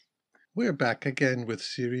We're back again with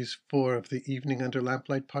Series 4 of the Evening Under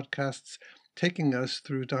Lamplight podcasts, taking us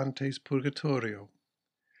through Dante's Purgatorio.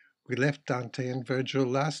 We left Dante and Virgil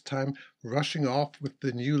last time rushing off with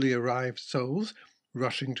the newly arrived souls,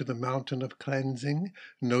 rushing to the mountain of cleansing,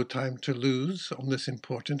 no time to lose on this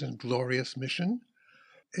important and glorious mission.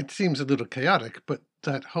 It seems a little chaotic, but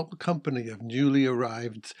that whole company of newly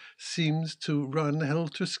arriveds seems to run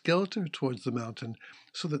helter-skelter towards the mountain,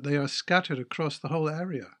 so that they are scattered across the whole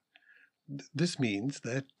area. This means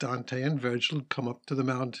that Dante and Virgil come up to the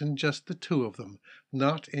mountain, just the two of them,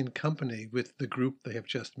 not in company with the group they have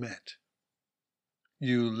just met.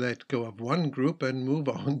 You let go of one group and move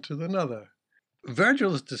on to another.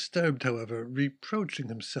 Virgil is disturbed, however, reproaching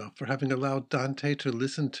himself for having allowed Dante to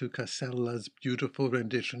listen to Casella's beautiful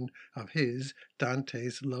rendition of his,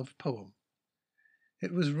 Dante's, love poem.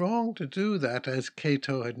 It was wrong to do that, as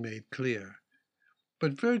Cato had made clear.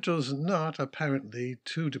 But Virgil's not apparently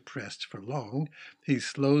too depressed for long. He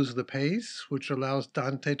slows the pace, which allows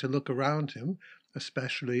Dante to look around him,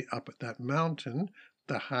 especially up at that mountain,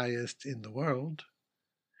 the highest in the world.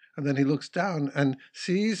 And then he looks down and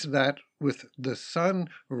sees that with the sun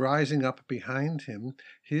rising up behind him,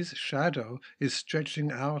 his shadow is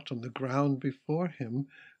stretching out on the ground before him.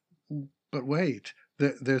 But wait,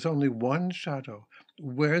 there's only one shadow.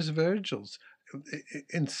 Where's Virgil's?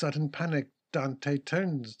 In sudden panic, Dante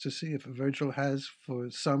turns to see if Virgil has,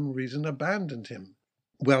 for some reason, abandoned him.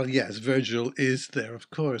 Well, yes, Virgil is there, of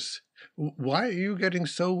course. Why are you getting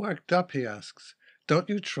so worked up, he asks. Don't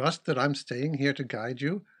you trust that I'm staying here to guide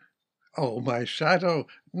you? Oh, my shadow!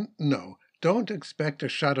 No, don't expect a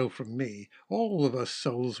shadow from me. All of us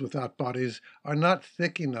souls without bodies are not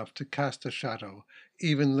thick enough to cast a shadow,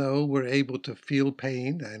 even though we're able to feel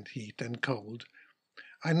pain and heat and cold.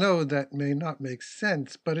 I know that may not make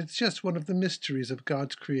sense, but it's just one of the mysteries of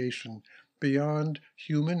God's creation, beyond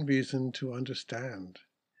human reason to understand.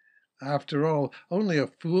 After all, only a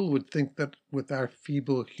fool would think that with our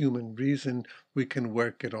feeble human reason we can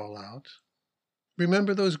work it all out.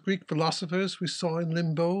 Remember those Greek philosophers we saw in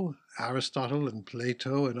limbo, Aristotle and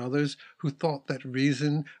Plato and others, who thought that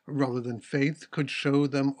reason rather than faith could show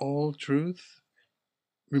them all truth?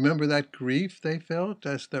 Remember that grief they felt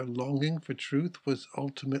as their longing for truth was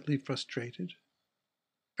ultimately frustrated?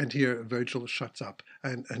 And here Virgil shuts up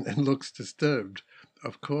and looks disturbed.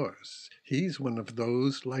 Of course, he's one of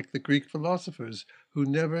those, like the Greek philosophers, who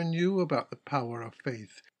never knew about the power of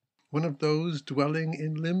faith, one of those dwelling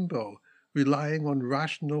in limbo, relying on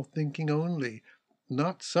rational thinking only,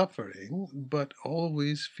 not suffering, but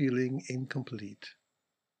always feeling incomplete.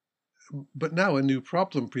 But now a new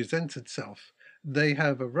problem presents itself. They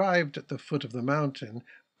have arrived at the foot of the mountain,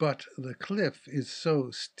 but the cliff is so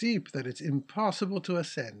steep that it's impossible to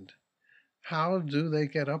ascend. How do they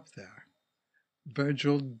get up there?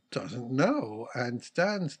 Virgil doesn't know, and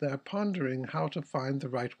stands there pondering how to find the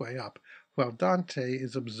right way up, while Dante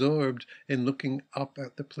is absorbed in looking up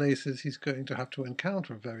at the places he's going to have to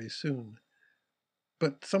encounter very soon.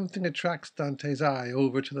 But something attracts Dante's eye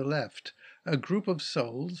over to the left, a group of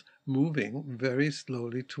souls moving very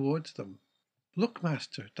slowly towards them. Look,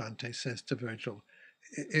 master, Dante says to Virgil,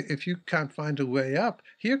 if you can't find a way up,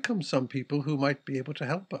 here come some people who might be able to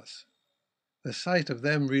help us. The sight of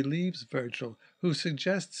them relieves Virgil, who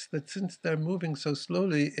suggests that since they're moving so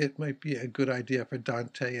slowly, it might be a good idea for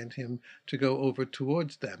Dante and him to go over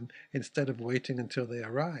towards them instead of waiting until they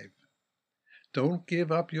arrive. Don't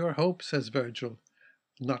give up your hope, says Virgil,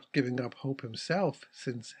 not giving up hope himself,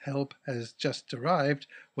 since help has just arrived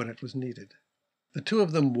when it was needed. The two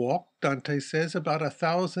of them walk, Dante says, about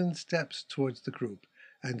 1,000 steps towards the group,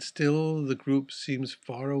 and still the group seems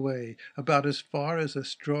far away, about as far as a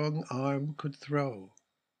strong arm could throw.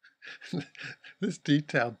 This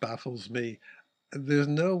detail baffles me. There's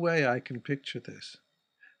no way I can picture this.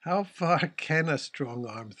 How far can a strong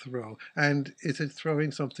arm throw? And is it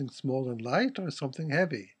throwing something small and light or something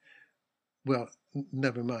heavy? Well,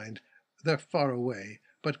 never mind. They're far away,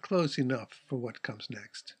 but close enough for what comes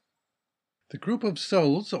next. The group of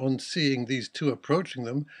souls, on seeing these two approaching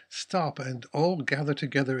them, stop and all gather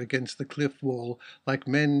together against the cliff wall, like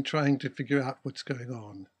men trying to figure out what's going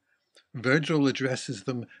on. Virgil addresses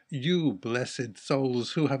them, "You blessed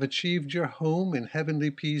souls who have achieved your home in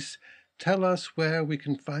heavenly peace, tell us where we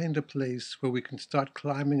can find a place where we can start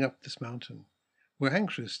climbing up this mountain. We're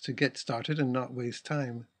anxious to get started and not waste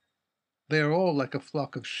time." They are all like a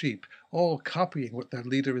flock of sheep, all copying what their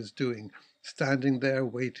leader is doing, standing there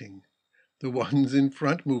waiting. The ones in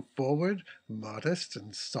front move forward, modest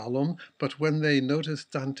and solemn, but when they notice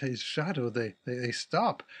Dante's shadow, they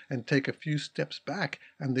stop and take a few steps back,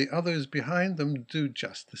 and the others behind them do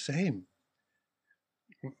just the same.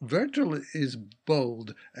 Virgil is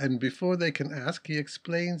bold, and before they can ask, he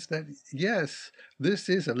explains that, yes, this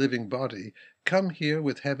is a living body, come here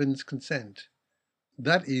with heaven's consent.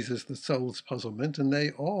 That eases the soul's puzzlement, and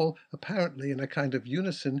they all, apparently in a kind of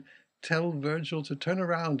unison, tell Virgil to turn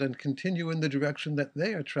around and continue in the direction that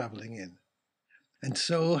they are traveling in. And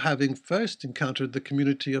so, having first encountered the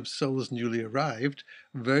community of souls newly arrived,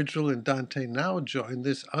 Virgil and Dante now join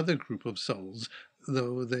this other group of souls,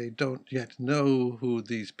 though they don't yet know who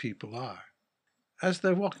these people are. As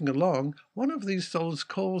they're walking along, one of these souls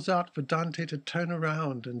calls out for Dante to turn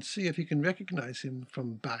around and see if he can recognize him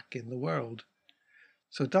from back in the world.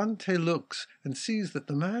 So Dante looks and sees that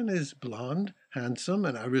the man is blond, handsome,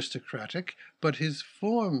 and aristocratic, but his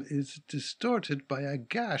form is distorted by a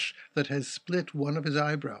gash that has split one of his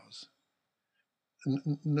eyebrows.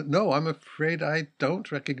 No, I'm afraid I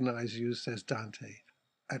don't recognize you, says Dante,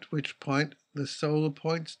 at which point the soul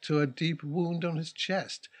points to a deep wound on his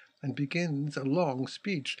chest and begins a long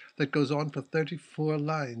speech that goes on for 34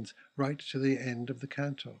 lines, right to the end of the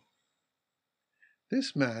canto.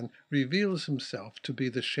 This man reveals himself to be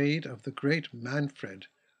the shade of the great Manfred,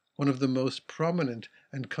 one of the most prominent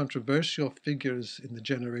and controversial figures in the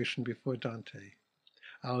generation before Dante.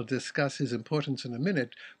 I'll discuss his importance in a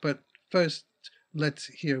minute, but first let's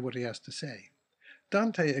hear what he has to say.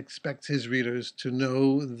 Dante expects his readers to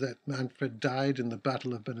know that Manfred died in the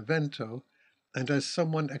Battle of Benevento, and as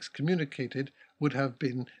someone excommunicated would have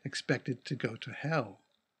been expected to go to hell.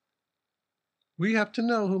 We have to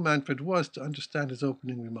know who Manfred was to understand his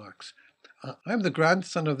opening remarks. I'm the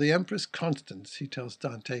grandson of the Empress Constance, he tells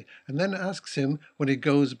Dante, and then asks him, when he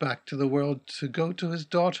goes back to the world, to go to his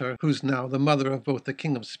daughter, who's now the mother of both the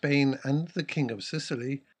King of Spain and the King of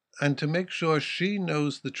Sicily, and to make sure she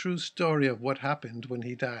knows the true story of what happened when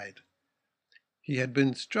he died. He had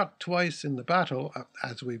been struck twice in the battle,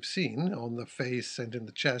 as we've seen, on the face and in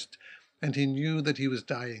the chest, and he knew that he was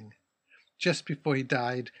dying. Just before he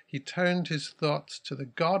died, he turned his thoughts to the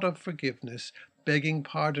God of forgiveness, begging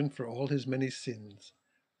pardon for all his many sins.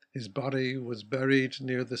 His body was buried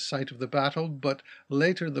near the site of the battle, but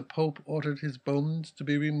later the Pope ordered his bones to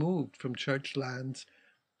be removed from church lands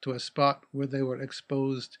to a spot where they were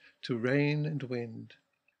exposed to rain and wind.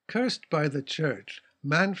 Cursed by the church,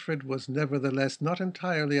 Manfred was nevertheless not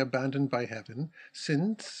entirely abandoned by heaven,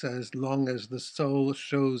 since, as long as the soul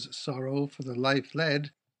shows sorrow for the life led,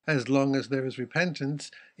 as long as there is repentance,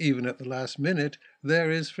 even at the last minute, there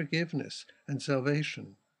is forgiveness and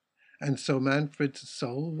salvation. And so Manfred's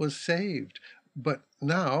soul was saved, but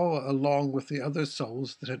now, along with the other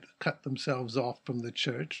souls that had cut themselves off from the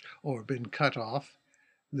church or been cut off,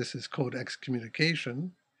 this is called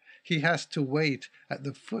excommunication, he has to wait at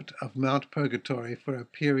the foot of Mount Purgatory for a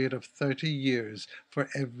period of 30 years for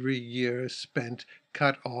every year spent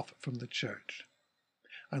cut off from the church.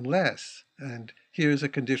 Unless, and here's a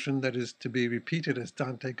condition that is to be repeated as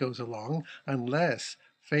Dante goes along, unless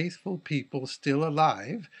faithful people still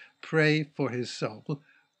alive pray for his soul,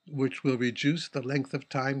 which will reduce the length of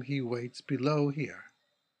time he waits below here.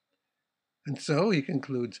 And so, he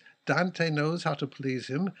concludes, Dante knows how to please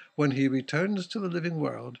him. When he returns to the living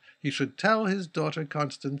world, he should tell his daughter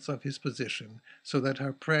Constance of his position, so that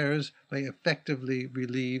her prayers may effectively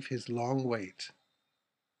relieve his long wait.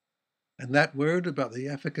 And that word about the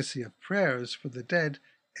efficacy of prayers for the dead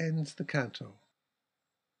ends the canto.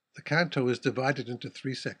 The canto is divided into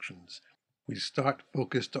 3 sections. We start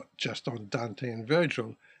focused just on Dante and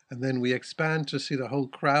Virgil, and then we expand to see the whole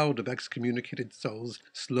crowd of excommunicated souls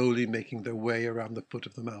slowly making their way around the foot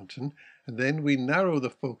of the mountain, and then we narrow the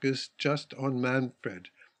focus just on Manfred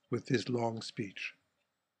with his long speech.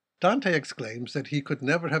 Dante exclaims that he could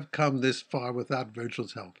never have come this far without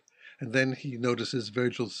Virgil's help. And then he notices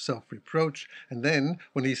Virgil's self-reproach, and then,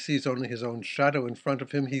 when he sees only his own shadow in front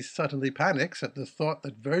of him, he suddenly panics at the thought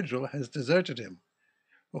that Virgil has deserted him.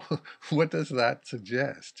 What does that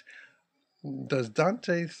suggest? Does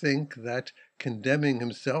Dante think that, condemning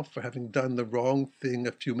himself for having done the wrong thing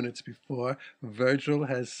a few minutes before, Virgil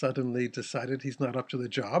has suddenly decided he's not up to the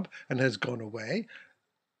job and has gone away?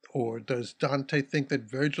 Or does Dante think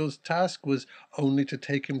that Virgil's task was only to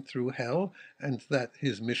take him through hell and that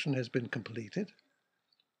his mission has been completed?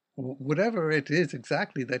 Whatever it is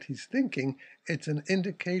exactly that he's thinking, it's an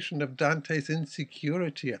indication of Dante's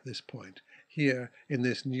insecurity at this point, here in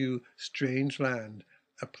this new strange land,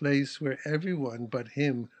 a place where everyone but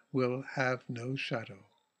him will have no shadow.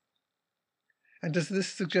 And does this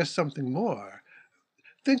suggest something more?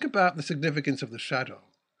 Think about the significance of the shadow.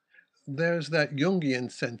 There's that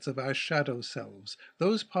Jungian sense of our shadow selves,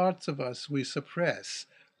 those parts of us we suppress,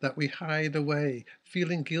 that we hide away,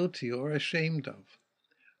 feeling guilty or ashamed of.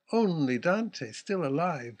 Only Dante, still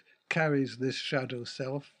alive, carries this shadow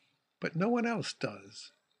self, but no one else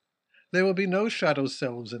does. There will be no shadow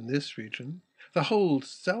selves in this region. The whole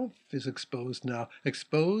self is exposed now,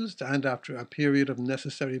 exposed and after a period of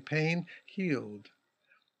necessary pain, healed.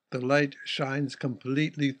 The light shines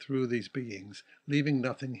completely through these beings, leaving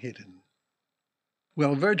nothing hidden.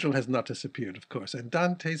 Well, Virgil has not disappeared, of course, and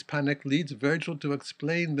Dante's panic leads Virgil to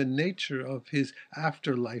explain the nature of his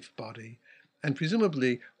afterlife body, and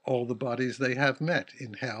presumably all the bodies they have met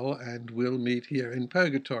in hell and will meet here in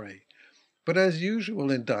purgatory. But as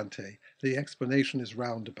usual in Dante, the explanation is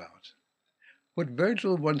roundabout. What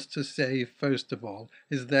Virgil wants to say, first of all,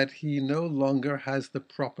 is that he no longer has the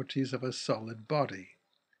properties of a solid body.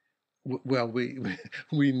 Well,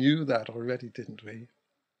 we knew that already, didn't we?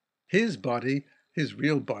 His body, his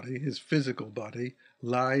real body, his physical body,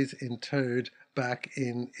 lies interred back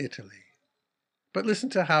in Italy. But listen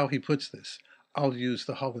to how he puts this. I'll use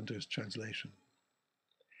the Hollander's translation.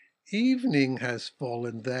 Evening has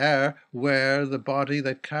fallen there where the body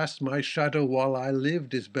that cast my shadow while I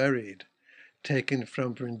lived is buried. Taken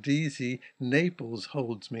from Brindisi, Naples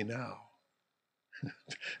holds me now.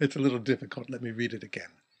 It's a little difficult. Let me read it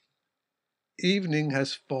again. Evening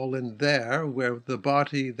has fallen there where the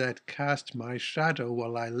body that cast my shadow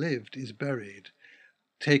while I lived is buried.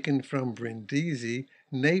 Taken from Brindisi,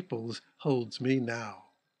 Naples holds me now.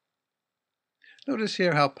 Notice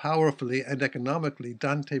here how powerfully and economically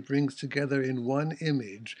Dante brings together in one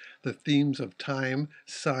image the themes of time,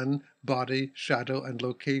 sun, body, shadow, and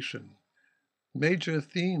location. Major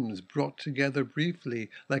themes brought together briefly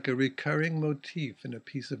like a recurring motif in a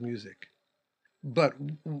piece of music. But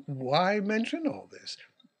why mention all this?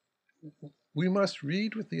 We must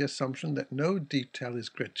read with the assumption that no detail is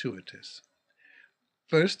gratuitous.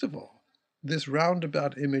 First of all, this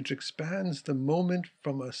roundabout image expands the moment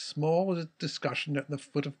from a small discussion at the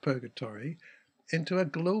foot of purgatory into a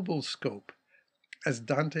global scope, as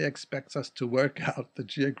Dante expects us to work out the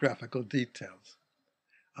geographical details.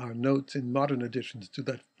 Our notes in modern editions do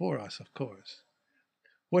that for us, of course.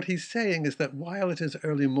 What he's saying is that while it is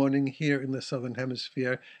early morning here in the southern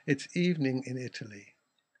hemisphere, it's evening in Italy.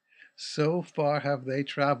 So far have they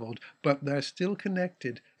traveled, but they're still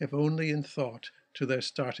connected, if only in thought, to their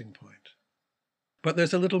starting point. But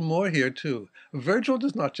there's a little more here, too. Virgil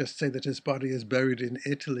does not just say that his body is buried in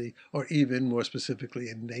Italy, or even, more specifically,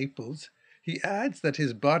 in Naples. He adds that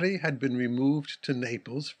his body had been removed to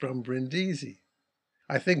Naples from Brindisi.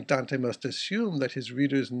 I think Dante must assume that his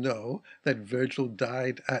readers know that Virgil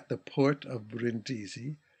died at the port of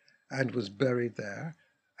Brindisi and was buried there,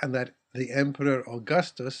 and that the Emperor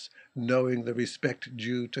Augustus, knowing the respect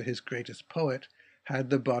due to his greatest poet, had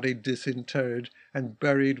the body disinterred and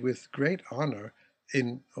buried with great honor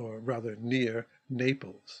in, or rather near,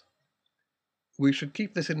 Naples. We should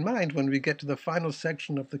keep this in mind when we get to the final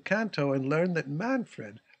section of the canto and learn that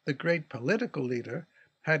Manfred, the great political leader,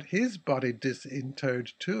 had his body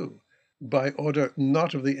disinterred too, by order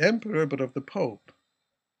not of the emperor but of the pope.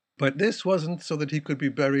 But this wasn't so that he could be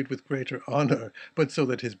buried with greater honor, but so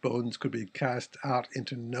that his bones could be cast out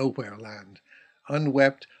into nowhere land,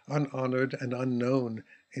 unwept, unhonored, and unknown,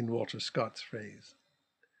 in Walter Scott's phrase.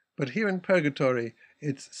 But here in purgatory,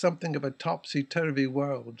 it's something of a topsy-turvy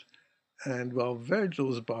world, and while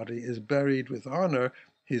Virgil's body is buried with honor,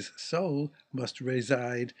 his soul must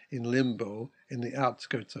reside in limbo, in the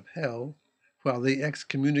outskirts of hell, while the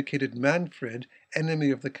excommunicated Manfred,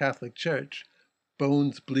 enemy of the Catholic Church,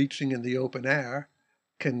 bones bleaching in the open air,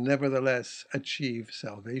 can nevertheless achieve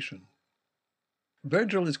salvation.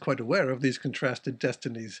 Virgil is quite aware of these contrasted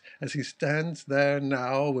destinies as he stands there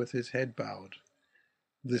now with his head bowed.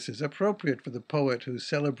 This is appropriate for the poet who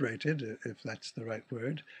celebrated, if that's the right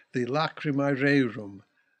word, the lacrimae rerum,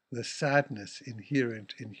 the sadness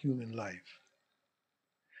inherent in human life.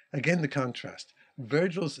 Again the contrast,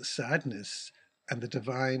 Virgil's sadness and the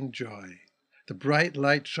divine joy, the bright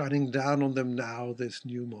light shining down on them now this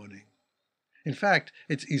new morning. In fact,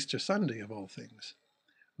 it's Easter Sunday of all things.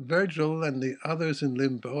 Virgil and the others in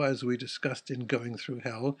limbo, as we discussed in Going Through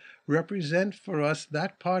Hell, represent for us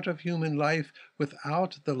that part of human life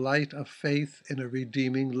without the light of faith in a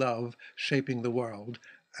redeeming love shaping the world,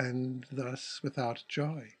 and thus without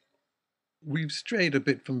joy. We've strayed a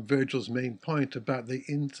bit from Virgil's main point about the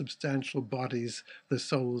insubstantial bodies the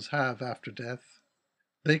souls have after death.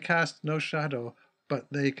 They cast no shadow, but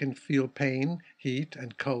they can feel pain, heat,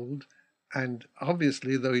 and cold, and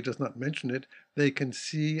obviously, though he does not mention it, they can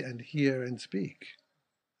see and hear and speak.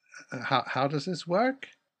 How does this work?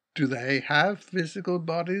 Do they have physical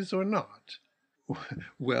bodies or not?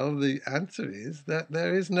 Well, the answer is that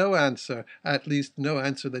there is no answer, at least no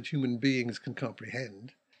answer that human beings can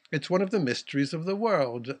comprehend. It's one of the mysteries of the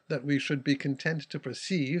world that we should be content to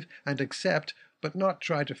perceive and accept, but not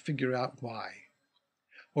try to figure out why.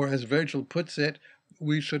 Or as Virgil puts it,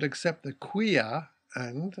 we should accept the quia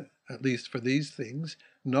and, at least for these things,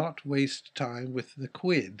 not waste time with the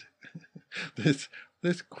quid.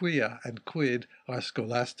 This quia and quid are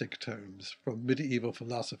scholastic terms from medieval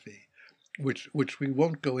philosophy, which we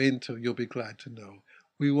won't go into, you'll be glad to know.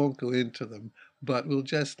 We won't go into them, but we'll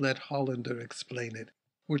just let Hollander explain it,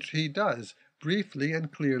 which he does briefly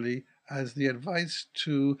and clearly as the advice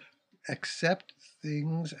to accept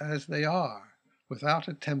things as they are, without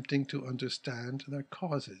attempting to understand their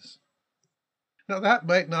causes. Now that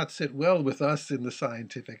might not sit well with us in the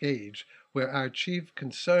scientific age, where our chief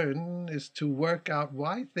concern is to work out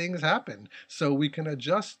why things happen so we can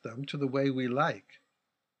adjust them to the way we like.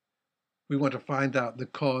 We want to find out the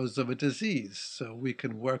cause of a disease so we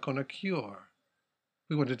can work on a cure.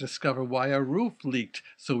 We want to discover why a roof leaked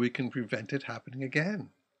so we can prevent it happening again.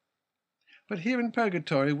 But here in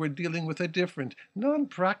Purgatory, we're dealing with a different,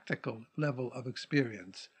 non-practical level of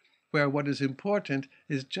experience, where what is important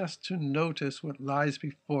is just to notice what lies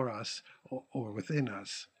before us or within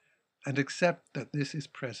us, and accept that this is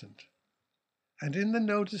present. And in the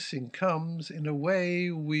noticing comes, in a way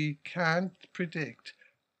we can't predict,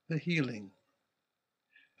 the healing.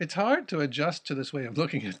 It's hard to adjust to this way of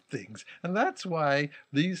looking at things, and that's why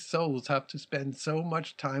these souls have to spend so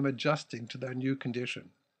much time adjusting to their new condition.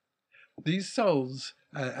 These souls,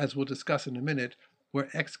 as we'll discuss in a minute, were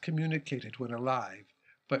excommunicated when alive,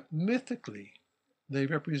 but mythically, they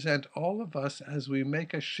represent all of us as we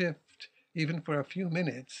make a shift, even for a few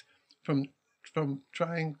minutes, from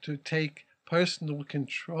trying to take personal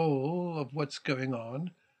control of what's going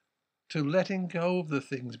on to letting go of the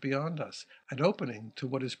things beyond us and opening to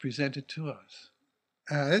what is presented to us.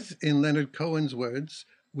 As, in Leonard Cohen's words,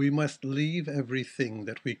 we must leave everything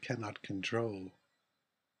that we cannot control.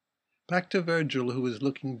 Back to Virgil, who is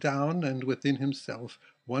looking down and within himself,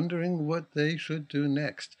 wondering what they should do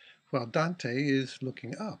next, while Dante is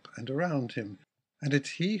looking up and around him, and it's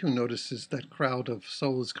he who notices that crowd of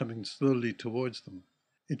souls coming slowly towards them.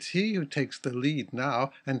 It's he who takes the lead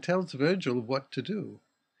now and tells Virgil what to do.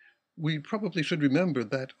 We probably should remember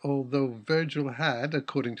that although Virgil had,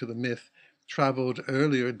 according to the myth, traveled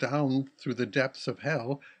earlier down through the depths of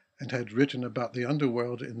hell, and had written about the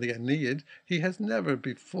underworld in the Aeneid, he has never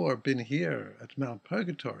before been here at Mount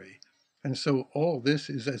Purgatory, and so all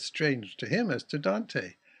this is as strange to him as to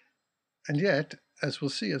Dante. And yet, as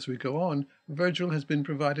we'll see as we go on, Virgil has been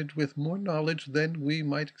provided with more knowledge than we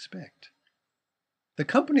might expect. The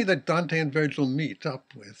company that Dante and Virgil meet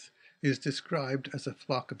up with is described as a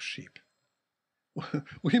flock of sheep.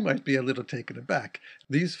 We might be a little taken aback.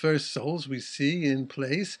 These first souls we see in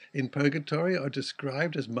place in Purgatory are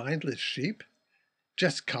described as mindless sheep,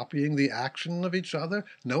 just copying the action of each other,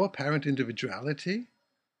 no apparent individuality.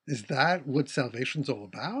 Is that what salvation's all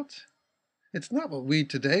about? It's not what we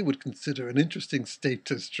today would consider an interesting state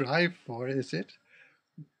to strive for, is it?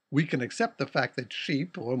 We can accept the fact that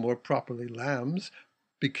sheep, or more properly lambs,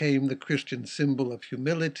 became the Christian symbol of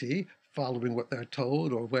humility, following what they're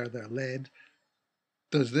told or where they're led.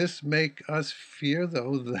 Does this make us fear,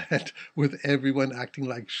 though, that with everyone acting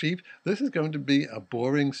like sheep, this is going to be a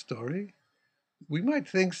boring story? We might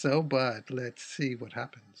think so, but let's see what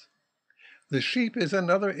happens. The sheep is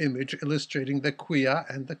another image illustrating the quia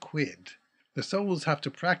and the quid. The souls have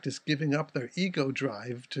to practice giving up their ego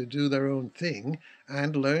drive to do their own thing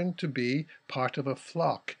and learn to be part of a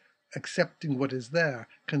flock, accepting what is there,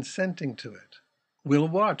 consenting to it. We'll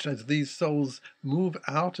watch as these souls move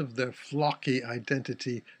out of their flocky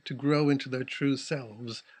identity to grow into their true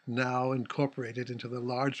selves, now incorporated into the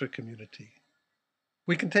larger community.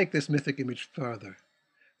 We can take this mythic image further.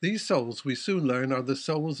 These souls, we soon learn, are the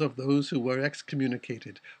souls of those who were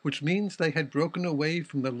excommunicated, which means they had broken away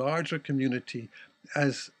from the larger community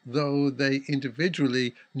as though they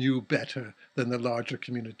individually knew better than the larger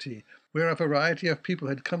community, where a variety of people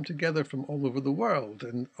had come together from all over the world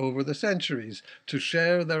and over the centuries to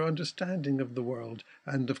share their understanding of the world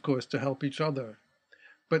and, of course, to help each other.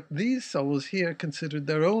 But these souls here considered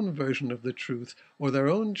their own version of the truth or their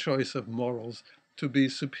own choice of morals to be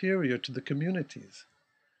superior to the community's.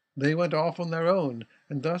 They went off on their own,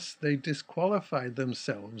 and thus they disqualified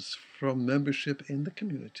themselves from membership in the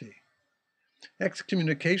community.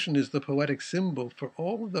 Excommunication is the poetic symbol for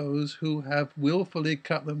all those who have willfully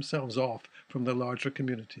cut themselves off from the larger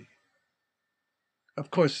community.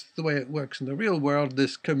 Of course, the way it works in the real world,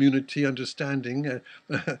 this community understanding,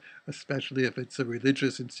 especially if it's a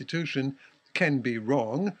religious institution, can be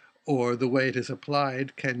wrong, or the way it is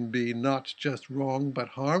applied can be not just wrong but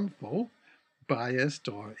harmful. biased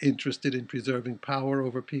or interested in preserving power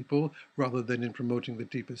over people rather than in promoting the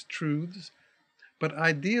deepest truths. But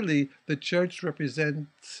ideally, the church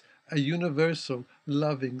represents a universal,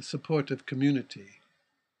 loving, supportive community.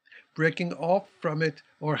 Breaking off from it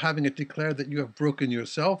or having it declare that you have broken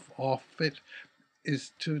yourself off it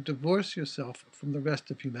is to divorce yourself from the rest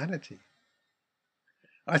of humanity.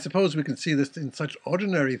 I suppose we can see this in such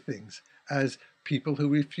ordinary things as people who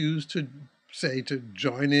refuse to, say, to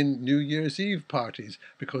join in New Year's Eve parties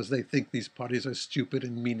because they think these parties are stupid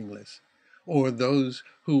and meaningless, or those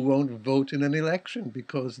who won't vote in an election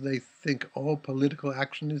because they think all political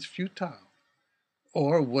action is futile.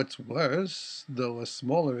 Or what's worse, though a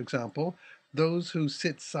smaller example, those who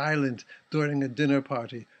sit silent during a dinner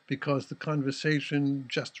party because the conversation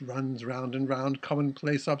just runs round and round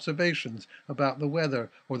commonplace observations about the weather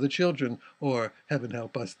or the children or, heaven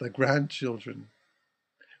help us, the grandchildren.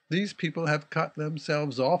 These people have cut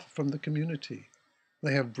themselves off from the community.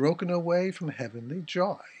 They have broken away from heavenly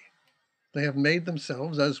joy. They have made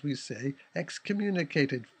themselves, as we say,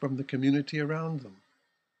 excommunicated from the community around them.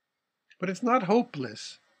 But it's not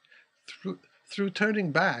hopeless. Through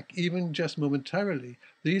turning back, even just momentarily,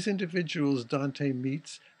 these individuals Dante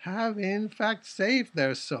meets have in fact saved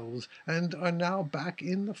their souls and are now back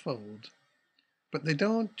in the fold. But they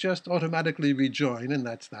don't just automatically rejoin, and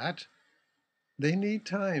that's that. They need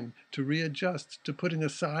time to readjust to putting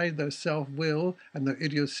aside their self-will and their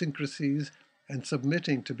idiosyncrasies and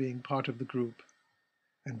submitting to being part of the group.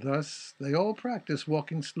 And thus, they all practice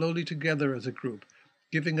walking slowly together as a group,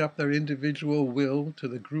 giving up their individual will to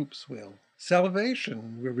the group's will.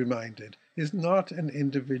 Salvation, we're reminded, is not an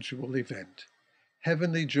individual event.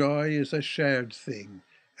 Heavenly joy is a shared thing,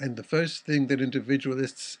 and the first thing that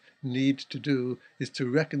individualists need to do is to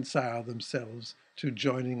reconcile themselves to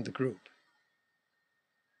joining the group.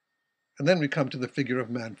 And then we come to the figure of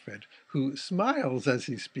Manfred, who smiles as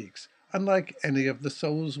he speaks, unlike any of the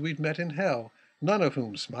souls we've met in hell, none of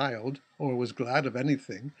whom smiled or was glad of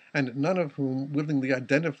anything, and none of whom willingly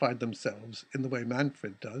identified themselves in the way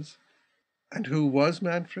Manfred does. And who was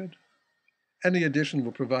Manfred? Any edition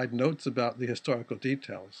will provide notes about the historical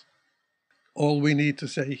details. All we need to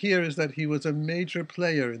say here is that he was a major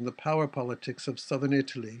player in the power politics of southern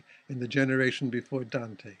Italy in the generation before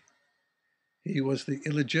Dante. He was the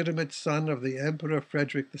illegitimate son of the Emperor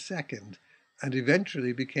Frederick II, and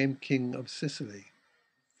eventually became king of Sicily.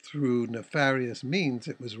 Through nefarious means,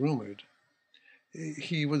 it was rumored.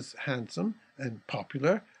 He was handsome and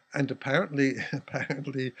popular, and apparently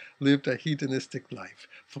lived a hedonistic life,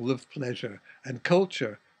 full of pleasure and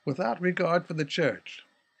culture, without regard for the church.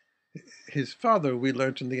 His father, we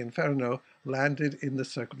learnt in the Inferno, landed in the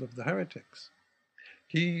circle of the heretics.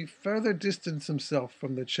 He further distanced himself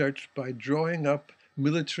from the church by drawing up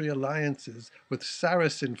military alliances with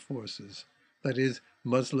Saracen forces, that is,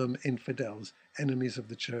 Muslim infidels, enemies of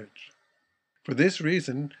the church. For this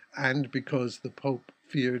reason, and because the Pope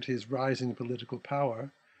feared his rising political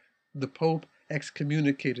power, the Pope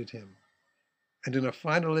excommunicated him, and in a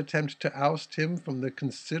final attempt to oust him from the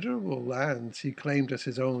considerable lands he claimed as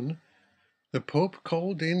his own, the Pope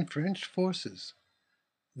called in French forces.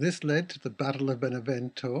 This led to the Battle of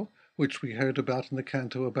Benevento, which we heard about in the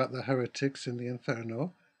canto about the heretics in the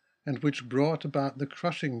Inferno, and which brought about the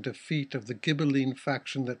crushing defeat of the Ghibelline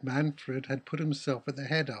faction that Manfred had put himself at the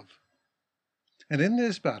head of. And in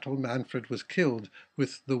this battle Manfred was killed,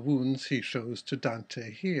 with the wounds he shows to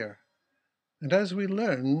Dante here. And as we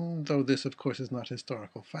learn, though this of course is not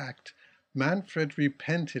historical fact, Manfred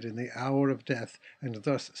repented in the hour of death and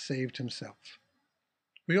thus saved himself.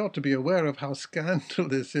 We ought to be aware of how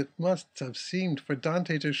scandalous it must have seemed for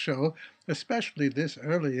Dante to show, especially this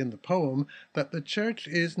early in the poem, that the church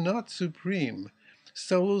is not supreme.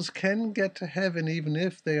 Souls can get to heaven even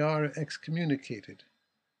if they are excommunicated.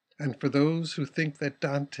 And for those who think that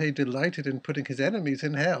Dante delighted in putting his enemies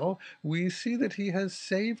in hell, we see that he has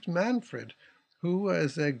saved Manfred, who,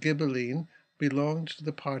 as a Ghibelline, belonged to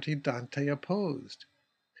the party Dante opposed.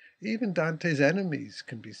 Even Dante's enemies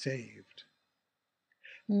can be saved.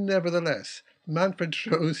 Nevertheless, Manfred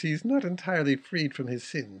shows he's not entirely freed from his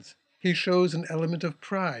sins. He shows an element of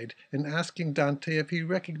pride in asking Dante if he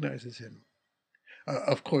recognizes him.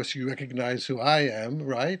 Of course you recognize who I am,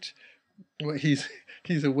 right? Well, he's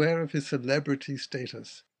aware of his celebrity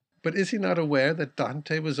status. But is he not aware that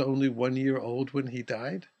Dante was only 1 year old when he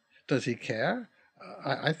died? Does he care?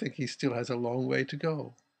 I think he still has a long way to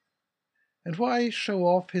go. And why show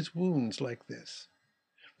off his wounds like this?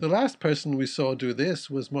 The last person we saw do this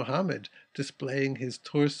was Muhammad, displaying his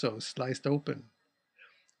torso sliced open.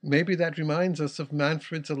 Maybe that reminds us of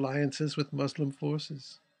Manfred's alliances with Muslim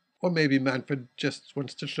forces. Or maybe Manfred just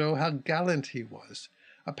wants to show how gallant he was.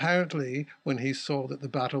 Apparently, when he saw that the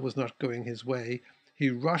battle was not going his way, he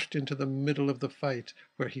rushed into the middle of the fight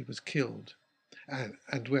where he was killed,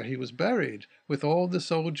 and where he was buried, with all the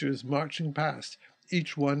soldiers marching past,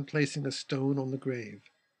 each one placing a stone on the grave.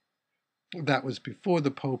 That was before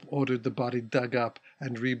the Pope ordered the body dug up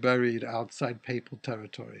and reburied outside papal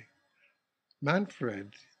territory.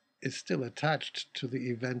 Manfred is still attached to the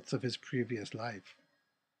events of his previous life.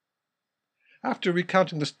 After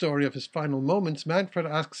recounting the story of his final moments, Manfred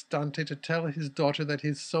asks Dante to tell his daughter that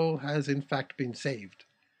his soul has in fact been saved.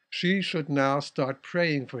 She should now start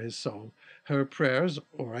praying for his soul, her prayers,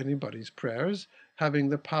 or anybody's prayers, having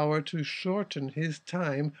the power to shorten his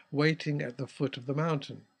time waiting at the foot of the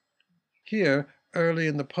mountain. Here, early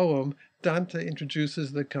in the poem, Dante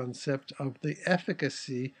introduces the concept of the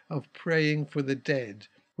efficacy of praying for the dead,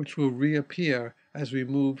 which will reappear as we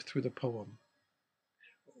move through the poem.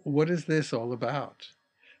 What is this all about?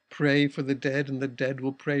 Pray for the dead and the dead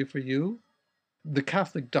will pray for you? The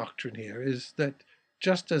Catholic doctrine here is that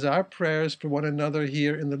just as our prayers for one another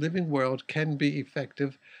here in the living world can be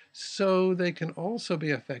effective, so they can also be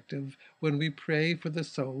effective when we pray for the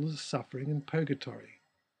souls suffering in purgatory.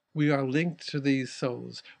 We are linked to these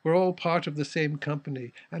souls. We're all part of the same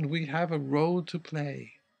company, and we have a role to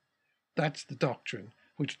play. That's the doctrine,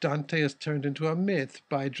 which Dante has turned into a myth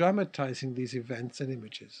by dramatizing these events and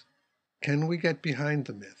images. Can we get behind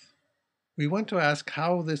the myth? We want to ask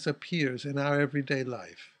how this appears in our everyday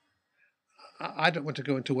life. I don't want to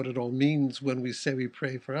go into what it all means when we say we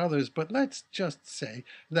pray for others, but let's just say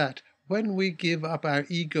that when we give up our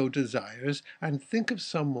ego desires and think of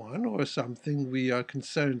someone or something we are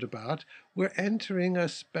concerned about, we're entering a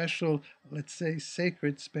special, let's say,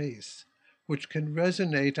 sacred space, which can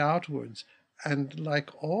resonate outwards and,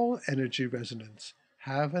 like all energy resonance,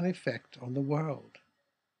 have an effect on the world.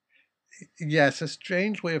 Yes, a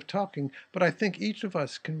strange way of talking, but I think each of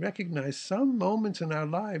us can recognize some moments in our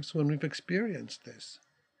lives when we've experienced this.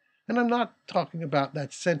 And I'm not talking about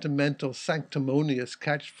that sentimental, sanctimonious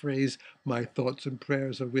catchphrase, "My thoughts and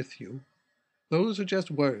prayers are with you." Those are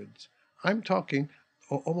just words. I'm talking,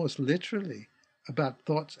 almost literally, about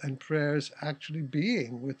thoughts and prayers actually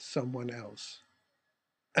being with someone else.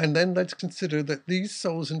 And then let's consider that these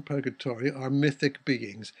souls in purgatory are mythic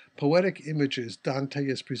beings, poetic images Dante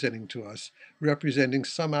is presenting to us, representing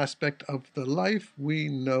some aspect of the life we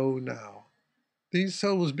know now. These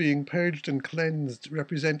souls being purged and cleansed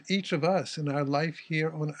represent each of us in our life here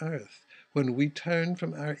on earth, when we turn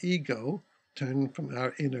from our ego, turn from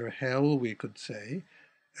our inner hell, we could say,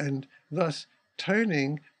 and thus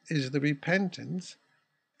turning is the repentance,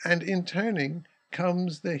 and in turning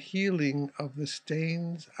comes the healing of the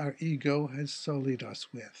stains our ego has sullied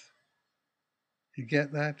us with. You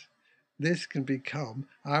get that? This can become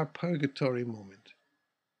our purgatory moment.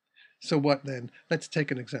 So what then? Let's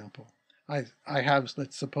take an example.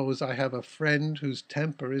 Let's suppose I have a friend whose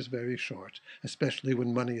temper is very short, especially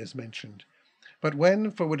when money is mentioned. But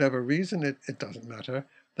when, for whatever reason, it doesn't matter,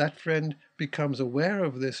 that friend becomes aware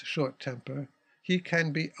of this short temper, he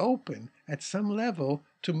can be open at some level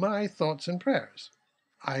to my thoughts and prayers.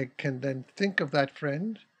 I can then think of that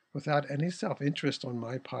friend without any self-interest on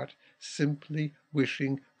my part, simply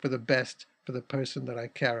wishing for the best for the person that I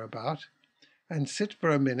care about, and sit for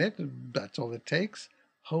a minute, that's all it takes,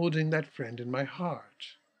 holding that friend in my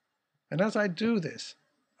heart. And as I do this,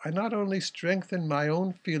 I not only strengthen my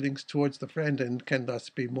own feelings towards the friend and can thus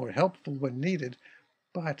be more helpful when needed,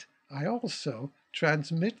 but I also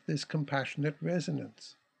transmit this compassionate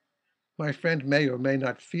resonance. My friend may or may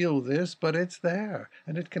not feel this, but it's there,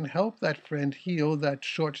 and it can help that friend heal that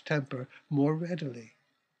short temper more readily.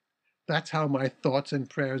 That's how my thoughts and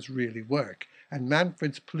prayers really work, and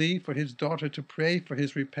Manfred's plea for his daughter to pray for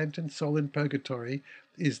his repentant soul in purgatory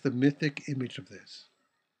is the mythic image of this.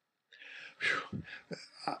 Whew.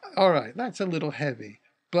 All right, that's a little heavy,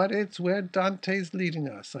 but it's where Dante's leading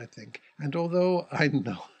us, I think. And although I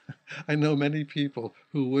know many people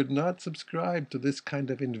who would not subscribe to this kind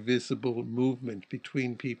of invisible movement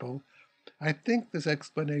between people, I think this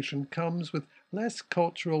explanation comes with less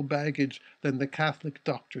cultural baggage than the Catholic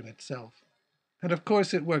doctrine itself. And of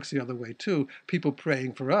course it works the other way too. People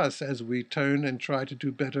praying for us as we turn and try to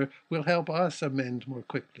do better will help us amend more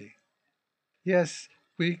quickly. Yes,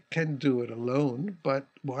 we can do it alone, but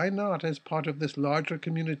why not as part of this larger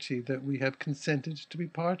community that we have consented to be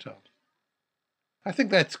part of? I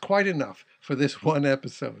think that's quite enough for this one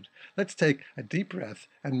episode. Let's take a deep breath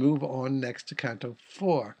and move on next to Canto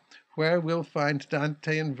 4, where we'll find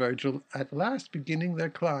Dante and Virgil at last beginning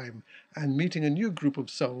their climb and meeting a new group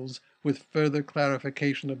of souls with further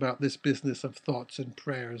clarification about this business of thoughts and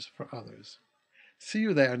prayers for others. See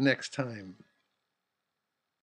you there next time.